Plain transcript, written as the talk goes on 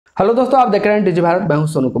Hello दोस्तों, आप देख रहे हैं डिजी भारत। मैं हूं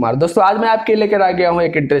सोनू कुमार। दोस्तों आज मैं आपके लेकर आ गया हूं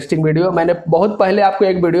एक इंटरेस्टिंग वीडियो। मैंने बहुत पहले आपको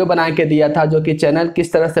एक वीडियो बना के दिया था जो कि चैनल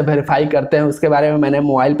किस तरह से वेरीफाई करते हैं उसके बारे में मैंने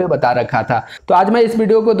मोबाइल पे बता रखा था। तो आज मैं इस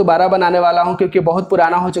वीडियो को दोबारा बनाने वाला हूं क्योंकि बहुत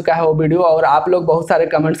पुराना हो चुका है वो वीडियो, और आप लोग बहुत सारे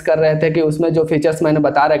कमेंट्स कर रहे थे कि उसमें जो फीचर्स मैंने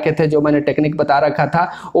बता रखे थे, जो मैंने टेक्निक बता रखा था,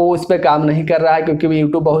 वो उस पर काम नहीं कर रहा है क्योंकि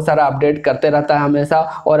यूट्यूब बहुत सारा अपडेट करते रहता है हमेशा,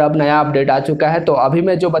 और अब नया अपडेट आ चुका है। तो अभी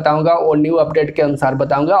मैं जो बताऊंगा वो न्यू अपडेट के अनुसार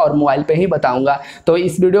बताऊंगा और मोबाइल पे ही बताऊंगा। तो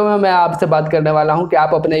इस वीडियो में मैं आपसे बात करने वाला हूं कि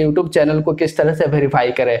आप अपने YouTube चैनल को किस तरह से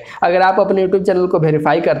वेरीफाई करें। अगर आप अपने YouTube चैनल को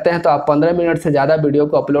वेरीफाई करते हैं तो आप 15 मिनट से ज़्यादा वीडियो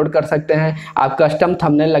को अपलोड कर सकते हैं, आप कस्टम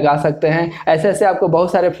थंबनेल लगा सकते हैं, ऐसे ऐसे आपको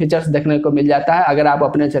बहुत सारे फीचर्स देखने को मिल जाता है अगर आप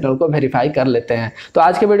अपने चैनल को वेरीफाई कर लेते हैं। तो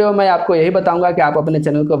आज के वीडियो में मैं आपको यही बताऊंगा कि आप अपने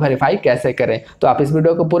चैनल को वेरीफाई कैसे करें। तो आप इस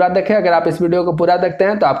वीडियो को पूरा देखें। अगर आप इस वीडियो को पूरा देखते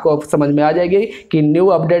हैं तो आपको समझ में आ जाएगी कि न्यू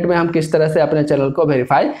अपडेट में हम किस तरह से अपने चैनल को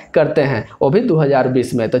वेरीफाई करते हैं, वो भी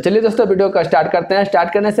 2020 में। तो चलिए दोस्तों वीडियो को स्टार्ट करते हैं।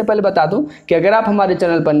 स्टार्ट करने से पहले बता दूं कि अगर आप हमारे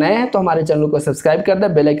चैनल पर नए हैं तो हमारे चैनल को सब्सक्राइब कर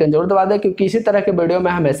दें, बेल आइकन जरूर दबा दें, क्योंकि इसी तरह के वीडियो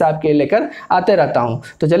मैं हमेशा आपके लेकर आते रहता हूं।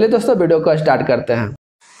 तो चलिए दोस्तों वीडियो को स्टार्ट करते हैं।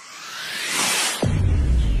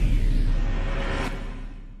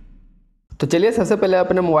 तो चलिए सबसे पहले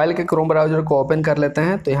अपने मोबाइल के क्रोम ब्राउज़र को ओपन कर लेते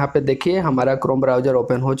हैं। तो यहाँ पे देखिए हमारा क्रोम ब्राउज़र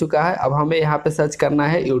ओपन हो चुका है। अब हमें यहाँ पे सर्च करना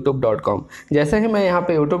है youtube.com। जैसे ही मैं यहाँ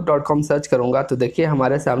पे youtube.com सर्च करूँगा तो देखिए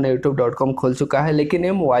हमारे सामने youtube.com खुल चुका है, लेकिन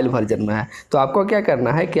ये मोबाइल वर्जन में है। तो आपको क्या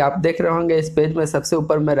करना है कि आप देख रहे होंगे इस पेज में सबसे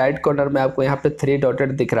ऊपर में राइट कॉर्नर में आपको यहाँ पे 3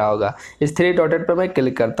 डॉटेड दिख रहा होगा। इस 3 डॉटेड पर मैं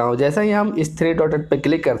क्लिक करता हूँ। जैसे ही हम इस 3 डॉटेड पर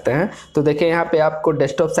क्लिक करते हैं तो देखिए यहाँ पे आपको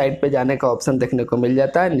डेस्कटॉप साइट पर जाने का ऑप्शन देखने को मिल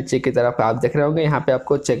जाता है। नीचे की तरफ आप देख रहे होंगे यहाँ पे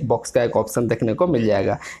आपको चेक बॉक्स का एक ऑप्शन देखने को मिल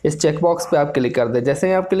जाएगा। इस चेक बॉक्स पे आप क्लिक कर दे। जैसे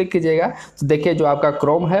ही आप क्लिक कीजिएगा तो देखिए जो आपका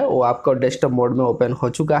क्रोम है वो आपका डेस्कटॉप मोड में ओपन हो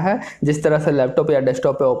चुका है। जिस तरह से लैपटॉप या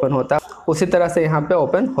डेस्कटॉप पे ओपन होता है उसी तरह से यहाँ पे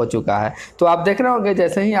ओपन हो चुका है। तो आप देख रहे होंगे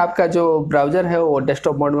जैसे ही आपका जो ब्राउजर है वो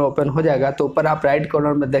डेस्कटॉप मोड में ओपन हो जाएगा तो ऊपर आप राइट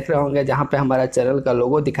कॉर्नर में देख रहे होंगे जहाँ पे हमारा चैनल का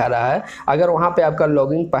लोगो दिखा रहा है। अगर वहाँ पे आपका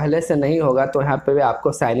लॉगिन पहले से नहीं होगा तो यहाँ पे भी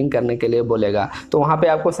आपको साइन इन करने के लिए बोलेगा। तो वहाँ पे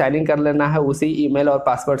आपको साइन इन कर लेना है उसी ईमेल और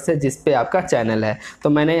पासवर्ड से जिस पे आपका चैनल है। तो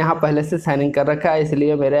मैंने यहाँ पहले से साइन इन कर रखा है,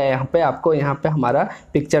 इसलिए मेरे यहाँ पे आपको यहाँ पे हमारा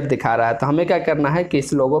पिक्चर दिखा रहा है। तो हमें क्या करना है कि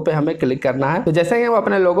इस लोगो पे हमें क्लिक करना है। तो जैसे ही हम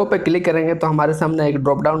अपने लोगो पे क्लिक करेंगे तो हमारे सामने एक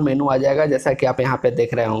ड्रॉप डाउन मेनू आ जाएगा, जैसा कि आप यहाँ पे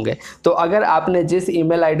देख रहे होंगे। तो अगर आपने जिस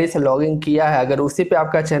ईमेल आईडी से लॉगिन किया है अगर उसी पे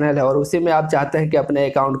आपका चैनल है और उसी में आप चाहते हैं कि अपने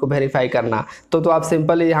अकाउंट को वेरीफाई करना तो आप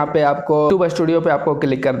सिंपली यहाँ पे आपको यूट्यूब स्टूडियो पे आपको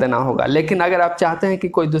क्लिक कर देना होगा। लेकिन अगर आप चाहते हैं कि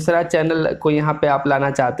कोई दूसरा चैनल को यहाँ पे आप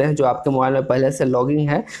लाना चाहते हैं जो आपके मोबाइल में पहले से लॉगिन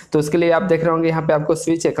है तो उसके लिए आप देख रहे होंगे यहाँ पे आपको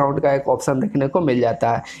स्विच अकाउंट का एक ऑप्शन देखने को मिल जाता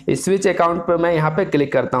है। इस स्विच अकाउंट पर मैं यहाँ पे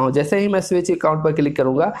क्लिक करता हूँ। जैसे ही मैं स्विच अकाउंट पर क्लिक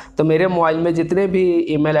करूँगा तो मेरे मोबाइल में जितने भी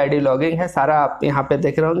ईमेल आईडी लॉगिन है सारा आप यहाँ पे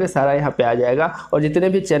देख रहे होंगे, सारा यहाँ पे आ जाएगा, और जितने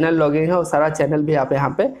भी चैनल लॉगिन है वो सारा चैनल भी आप यहाँ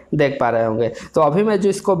पे देख पा रहे होंगे। तो अभी मैं जो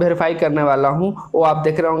इसको वेरीफाई करने वाला हूँ वो आप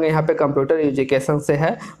देख रहे होंगे यहाँ पे कंप्यूटर एजुकेशन से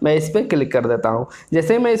है। मैं इस पर क्लिक कर देता हूँ।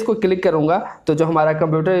 जैसे ही मैं इसको क्लिक करूँगा तो जो हमारा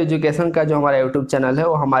कंप्यूटर एजुकेशन का जो हमारा यूट्यूब चैनल है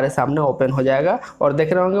वो हमारे सामने ओपन हो जाएगा, और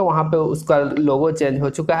देख रहे होंगे वहाँ पे उसका लोगो चेंज हो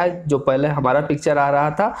चुका है। जो पहले हमारा पिक्चर आ रहा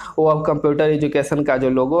था वो अब कंप्यूटर एजुकेशन का जो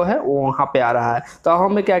लोगो है वो वहाँ पे आ रहा है। तो अब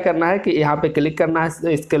हमें क्या करना है कि यहाँ पे क्लिक करना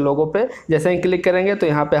है इसके लोगो पे। जैसे ही क्लिक करेंगे तो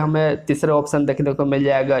यहाँ पे हमें तीसरा ऑप्शन देखने को मिल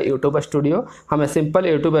जाएगा यूट्यूब स्टूडियो। हमें सिंपल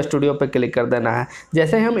यूट्यूब स्टूडियो पे क्लिक कर देना है।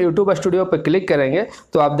 जैसे ही हम यूट्यूब स्टूडियो पे क्लिक करेंगे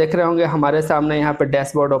तो आप देख रहे होंगे हमारे सामने यहाँ पे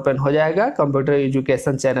डैशबोर्ड ओपन हो जाएगा कंप्यूटर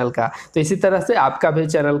एजुकेशन चैनल का। तो इसी तरह से आपका भी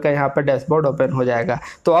चैनल का यहाँ पे डैशबोर्ड ओपन हो जाएगा।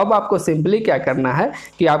 तो अब आपको सिंपली क्या करना है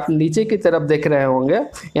कि आप नीचे की तरफ देख रहे होंगे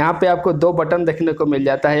यहाँ पे आपको 2 बटन देखने को मिल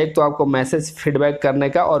जाता है। एक तो आपको मैसेज फीडबैक करने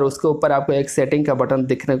का और उसके ऊपर आपको एक सेटिंग का बटन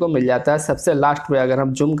दिखने को मिल जाता है। सबसे लास्ट में अगर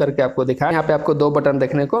हम जूम करके आपको दिखाएं यहाँ पे आपको 2 बटन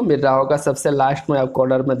देखने को मिल रहा होगा। सबसे लास्ट में आप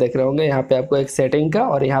कॉर्नर में देख रहे होंगे यहाँ पे आपको एक सेटिंग का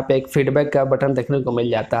और यहाँ पे एक फीडबैक का बटन देखने को मिल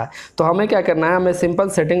जाता है। तो हमें क्या करना है, हमें सिंपल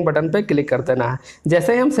सेटिंग बटन पे क्लिक कर देना है।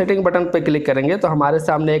 जैसे ही हम सेटिंग बटन पे क्लिक करेंगे तो हमारे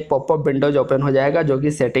सामने एक पॉपअप विंडोज ओपन हो जाएगा जो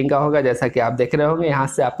कि सेटिंग का होगा। जैसा कि आप देख रहे होंगे यहाँ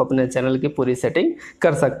से आप अपने चैनल की पूरी सेटिंग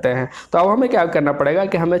कर सकते हैं। तो अब हमें क्या करना पड़ेगा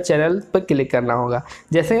कि हमें चैनल पर क्लिक करना होगा।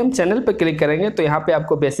 जैसे हम चैनल पर क्लिक करेंगे तो यहाँ पे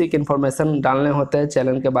आपको बेसिक इन्फॉर्मेशन डालने होते हैं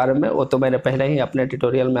चैनल के बारे में। वो तो मैंने पहले ही अपने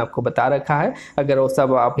ट्यूटोरियल में आपको बता रखा है। अगर वो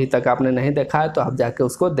सब अभी तक आपने नहीं देखा है तो आप जाके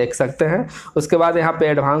उसको देख सकते हैं। उसके बाद यहाँ पे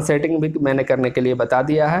एडवांस सेटिंग भी मैंने करने के लिए बता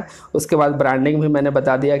दिया है। उसके बाद ब्रांडिंग भी मैंने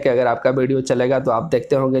बता दिया कि अगर आपका वीडियो चलेगा तो आप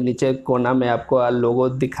देखते होंगे नीचे कोना में आपको लोगो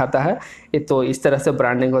दिखाता है। तो इस तरह से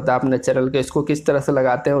ब्रांडिंग होता है अपने चैनल के। इसको किस तरह से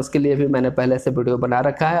लगाते हैं उसके लिए भी मैंने पहले से वीडियो बना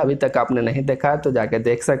रखा है। अभी तक आपने नहीं देखा है तो जाके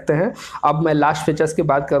देख सकते सकते हैं। अब मैं लास्ट फीचर्स की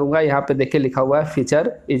बात करूँगा। यहाँ पे देखिए लिखा हुआ है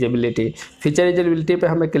फीचर इजिबिलिटी। फीचर इजिबिलिटी पे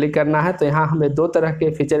हमें क्लिक करना है। तो यहाँ हमें दो तरह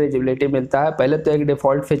के फीचर इजिबिलिटी मिलता है। पहले तो एक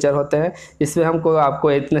डिफ़ॉल्ट फीचर होते हैं, इसमें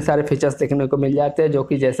आपको इतने सारे फीचर्स देखने को मिल जाते हैं, जो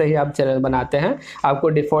कि जैसे ही आप चैनल बनाते हैं आपको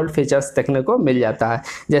डिफ़ॉल्ट फीचर्स देखने को मिल जाता है।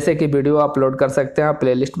 जैसे कि वीडियो अपलोड कर सकते हैं,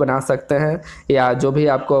 प्लेलिस्ट बना सकते हैं, या जो भी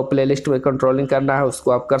आपको प्लेलिस्ट में कंट्रोलिंग करना है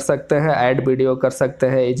उसको आप कर सकते हैं, ऐड वीडियो कर सकते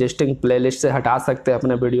हैं, एग्जिस्टिंग प्लेलिस्ट से हटा सकते हैं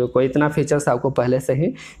अपने वीडियो को। इतना फीचर्स आपको पहले से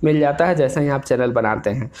ही मिल जाता है जैसे ही आप चैनल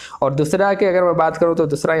बनाते हैं। और दूसरा कि अगर मैं बात करूं तो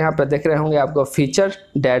दूसरा यहाँ पर देख रहे होंगे आपको feature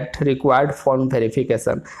date required form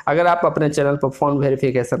verification. अगर आप अपने चैनल पर फॉर्म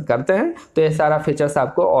वेरिफिकेशन करते हैं तो ये सारा फीचर्स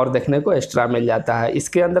आपको और देखने को एक्स्ट्रा मिल जाता है।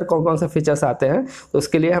 इसके अंदर कौन कौन से फीचर्स आते हैं तो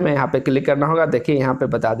उसके लिए हमें यहाँ पे क्लिक करना होगा। देखिए यहाँ पे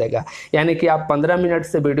बता देगा, यानी कि आप 15 मिनट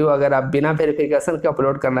से वीडियो अगर आप बिना वेरिफिकेशन के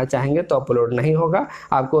अपलोड करना चाहेंगे तो अपलोड नहीं होगा,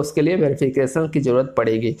 आपको उसके लिए वेरिफिकेशन की ज़रूरत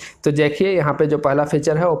पड़ेगी। तो देखिए यहाँ पे जो पहला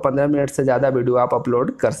फीचर है वो 15 मिनट से ज़्यादा वीडियो आप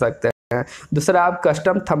अपलोड कर सकते हैं। दूसरा, आप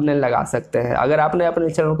कस्टम थंबनेल लगा सकते हैं। अगर आपने अपने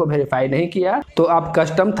चैनल को वेरीफाई नहीं किया तो आप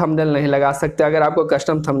कस्टम थंबनेल नहीं लगा सकते। अगर आपको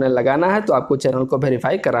कस्टम थंबनेल लगाना है तो आपको चैनल को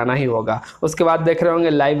वेरीफाई कराना ही होगा। उसके बाद देख रहे होंगे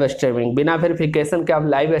लाइव स्ट्रीमिंग। बिना वेरिफिकेशन के आप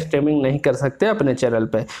लाइव स्ट्रीमिंग नहीं कर सकते अपने चैनल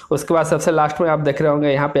पे। उसके बाद सबसे लास्ट में आप देख रहे होंगे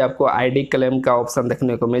यहाँ पे आपको आईडी क्लेम का ऑप्शन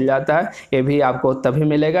देखने को मिल जाता है। ये भी आपको तभी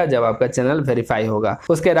मिलेगा जब आपका चैनल वेरीफाई होगा।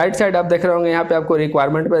 उसके राइट साइड आप देख रहे होंगे यहाँ पे आपको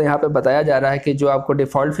रिक्वायरमेंट पे यहाँ पे बताया जा रहा है कि जो आपको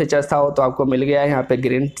डिफॉल्ट फीचर्स था वो तो आपको मिल गया है। यहाँ पे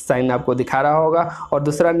ग्रीन साइन आपको दिखा रहा होगा। और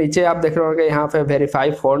दूसरा नीचे आप देख रहे होंगे यहाँ पे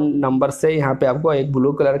वेरीफाई फोन नंबर से यहाँ पे आपको एक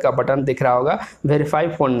ब्लू कलर का बटन दिख रहा होगा, वेरीफाई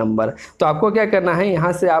फोन नंबर। तो आपको क्या करना है,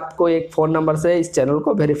 यहाँ से आपको एक फ़ोन नंबर से इस चैनल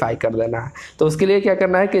को वेरीफाई कर देना है। तो उसके लिए क्या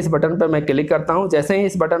करना है कि इस बटन पर मैं क्लिक करता हूँ। जैसे ही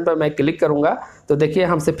इस बटन पर मैं क्लिक करूँगा तो देखिए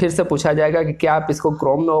हमसे फिर से पूछा जाएगा कि क्या आप इसको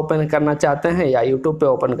क्रोम में ओपन करना चाहते हैं या यूट्यूब पे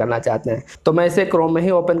ओपन करना चाहते हैं। तो मैं इसे क्रोम में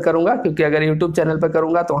ही ओपन करूँगा, क्योंकि अगर यूट्यूब चैनल पर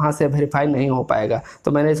करूँगा तो वहाँ से वेरीफाई नहीं हो पाएगा।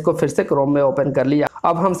 तो मैंने इसको फिर से क्रोम में ओपन कर लिया।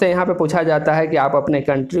 अब हमसे यहाँ पे पूछा जाता है कि आप अपने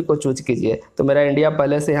कंट्री को चूज कीजिए। तो मेरा इंडिया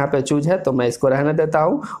पहले से यहाँ पे चूज है तो मैं इसको रहने देता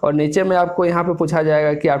हूँ। और नीचे में आपको यहाँ पे पूछा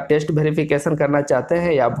जाएगा कि आप टेस्ट वेरिफिकेशन करना चाहते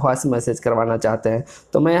हैं या वॉइस मैसेज करवाना चाहते हैं।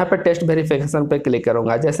 तो मैं यहाँ पे टेस्ट वेरिफिकेशन पे क्लिक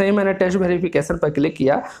करूँगा। जैसे ही मैंने टेस्ट वेरिफिकेशन पर क्लिक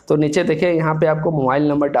किया तो नीचे देखिए यहाँ पे आपको मोबाइल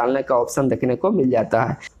नंबर डालने का ऑप्शन देखने को मिल जाता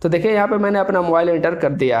है। तो देखिए यहाँ पे मैंने अपना मोबाइल एंटर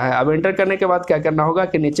कर दिया है। अब एंटर करने के बाद क्या करना होगा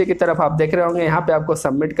कि नीचे की तरफ आप देख रहे होंगे यहाँ पे आपको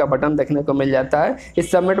सबमिट का बटन देखने को मिल जाता है।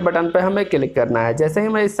 इस सबमिट बटन पे हमें क्लिक करना है। जैसे ही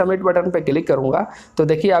मैं इस सबमिट बटन पे क्लिक करूंगा तो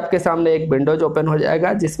देखिए आपके सामने एक विंडोज ओपन हो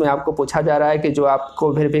जाएगा, जिसमें आपको पूछा जा रहा है कि जो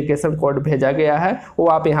आपको वेरिफिकेशन कोड भेजा गया है वो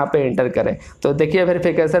आप यहाँ पे एंटर करें। तो देखिए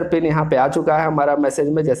वेरिफिकेशन पिन यहाँ पे आ चुका है हमारा मैसेज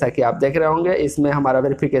में, जैसा कि आप देख रहे होंगे। इसमें हमारा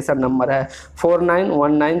वेरिफिकेशन नंबर है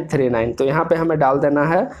 491939। तो यहाँ पे हमें डाल देना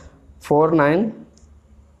है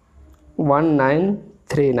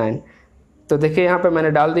 491939। तो देखिए यहाँ पे मैंने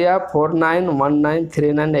डाल दिया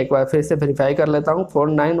 491939। एक बार फिर से वेरीफाई कर लेता हूँ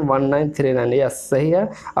 491939। यस सही है।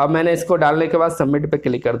 अब मैंने इसको डालने के बाद सबमिट पे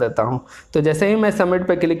क्लिक कर देता हूँ। तो जैसे ही मैं सबमिट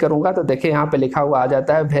पे क्लिक करूँगा तो देखिए यहाँ पे लिखा हुआ आ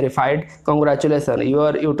जाता है verified, congratulation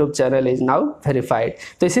your YouTube channel is now verified.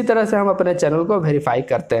 तो इसी तरह से हम अपने चैनल को वेरीफाई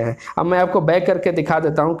करते हैं। अब मैं आपको बैक करके दिखा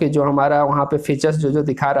देता हूँ कि जो हमारा वहाँ पे फीचर्स जो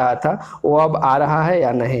दिखा रहा था वो अब आ रहा है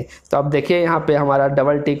या नहीं। तो अब देखिए यहाँ पे हमारा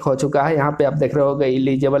डबल टिक हो चुका है। यहाँ पे आप देख रहे होगे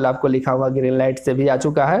एलिजिबल आपको लिखा हुआ ग्रीन लाइट से भी आ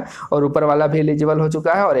चुका है, और ऊपर वाला भी एलिजिबल हो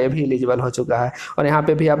चुका है और ये भी एलिजिबल हो चुका है। और यहाँ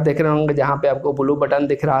पे भी आप देख रहे होंगे जहाँ पे आपको ब्लू बटन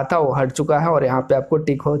दिख रहा था वो हट चुका है और यहाँ पे आपको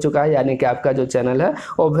टिक हो चुका है, यानी कि आपका जो चैनल है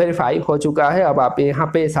वो वेरीफाई हो चुका है। अब आप यहाँ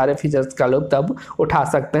पे सारे फीचर्स का लुत्फ तब उठा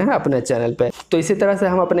सकते हैं अपने चैनल पे। तो इसी तरह से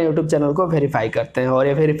हम अपने यूट्यूब चैनल को वेरीफाई करते हैं, और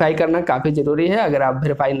ये वेरीफाई करना काफ़ी ज़रूरी है। अगर आप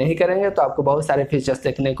वेरीफाई नहीं करेंगे तो आपको बहुत सारे फीचर्स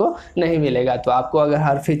देखने को नहीं मिलेगा। तो आपको अगर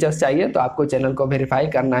हर फीचर्स चाहिए तो आपको चैनल को वेरीफाई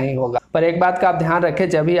करना ही होगा। पर एक बात का आप ध्यान रखें,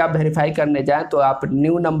 जब भी आप वेरीफाई करने जाएं तो आप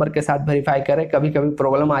न्यू नंबर के साथ वेरीफाई करें। कभी कभी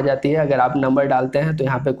प्रॉब्लम आ जाती है, अगर आप नंबर डालते हैं तो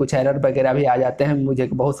यहाँ पे कुछ एरर वगैरह भी आ जाते हैं। मुझे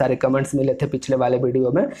बहुत सारे कमेंट्स मिले थे पिछले वाले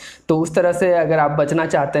वीडियो में। तो उस तरह से अगर आप बचना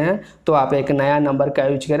चाहते हैं तो आप एक नया नंबर का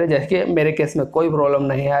यूज करें। जैसे कि मेरे केस में कोई प्रॉब्लम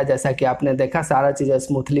नहीं है, जैसा कि आपने देखा सारा चीज़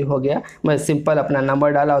स्मूथली हो गया। मैं सिंपल अपना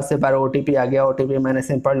नंबर डाला, उससे बार OTP आ गया, OTP मैंने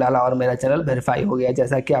सिंपल डाला और मेरा चैनल वेरीफाई हो गया,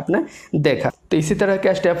 जैसा कि आपने देखा। तो इसी तरह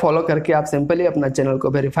का स्टेप फॉलो करके आप सिंपली अपना चैनल को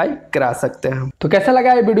वेरीफाई करा सकते हैं। तो कैसा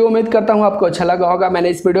लगा ये वीडियो, उम्मीद करता हूँ आपको अच्छा लगा होगा। मैंने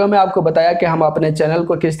इस वीडियो में आपको बताया कि हम अपने चैनल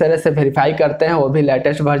को किस तरह से वेरीफाई करते हैं, वो भी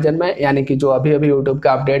लेटेस्ट वर्जन में, यानी कि जो अभी अभी यूट्यूब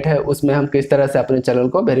का अपडेट है उसमें हम किस तरह से अपने चैनल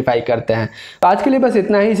को वेरीफाई करते हैं। तो आज के लिए बस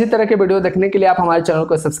इतना ही। इसी तरह के वीडियो देखने के लिए आप हमारे चैनल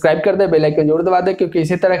को सब्सक्राइब कर दे, बेल आइकन जरूर दबा दे, क्योंकि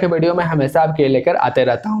इसी तरह के वीडियो मैं हमेशा आपके लेकर आते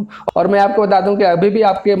रहता हूँ। और मैं आपको बता दूं कि अभी भी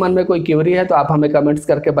आपके मन में कोई क्वेरी है तो आप हमें कमेंट्स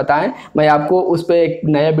करके बताएं, मैं आपको उस पर एक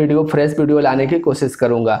नया वीडियो, फ्रेश वीडियो लाने की कोशिश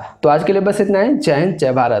करूंगा। तो आज के लिए बस इतना ही। जय हिंद,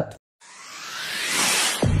 जय भारत।